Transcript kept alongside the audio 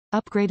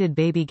Upgraded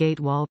baby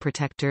gate wall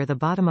protector. The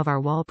bottom of our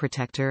wall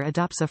protector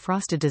adopts a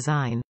frosted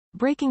design,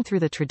 breaking through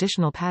the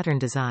traditional pattern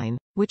design,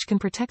 which can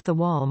protect the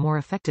wall more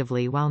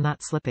effectively while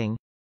not slipping.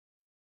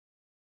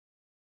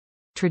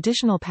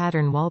 Traditional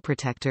pattern wall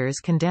protectors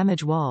can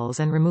damage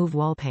walls and remove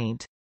wall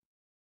paint.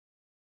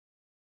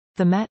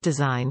 The matte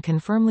design can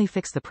firmly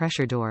fix the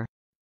pressure door.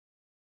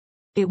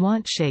 It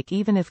won't shake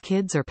even if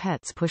kids or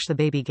pets push the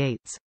baby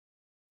gates.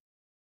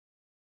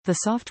 The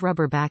soft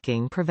rubber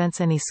backing prevents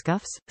any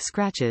scuffs,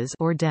 scratches,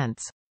 or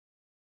dents.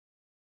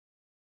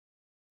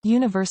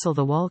 Universal.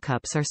 The wall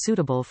cups are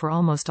suitable for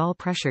almost all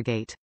pressure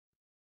gate.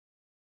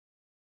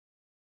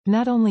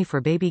 Not only for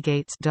baby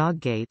gates, dog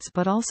gates,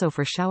 but also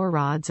for shower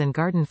rods and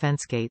garden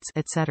fence gates,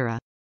 etc.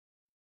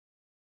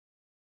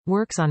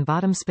 Works on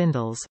bottom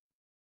spindles.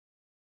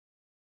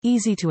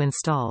 Easy to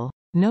install.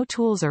 No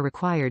tools are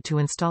required to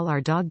install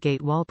our dog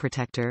gate wall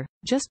protector,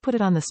 just put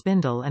it on the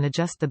spindle and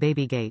adjust the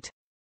baby gate.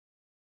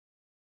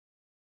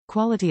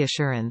 Quality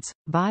assurance.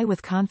 Buy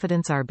with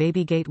confidence. Our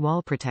baby gate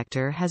wall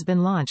protector has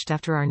been launched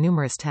after our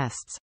numerous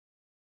tests.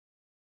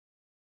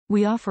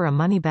 We offer a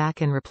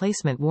money-back and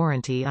replacement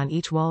warranty on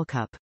each wall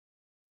cup.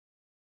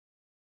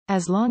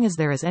 As long as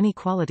there is any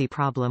quality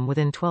problem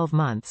within 12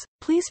 months,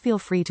 please feel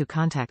free to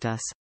contact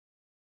us.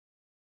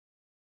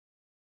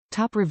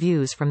 Top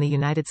reviews from the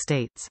United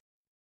States.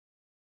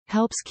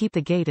 Helps keep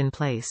the gate in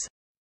place.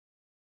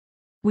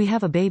 We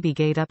have a baby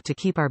gate up to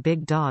keep our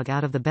big dog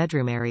out of the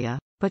bedroom area,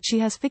 but she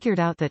has figured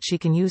out that she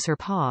can use her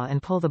paw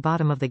and pull the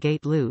bottom of the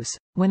gate loose,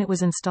 when it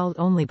was installed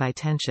only by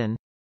tension.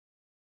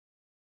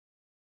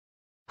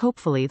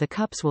 Hopefully the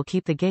cups will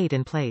keep the gate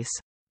in place.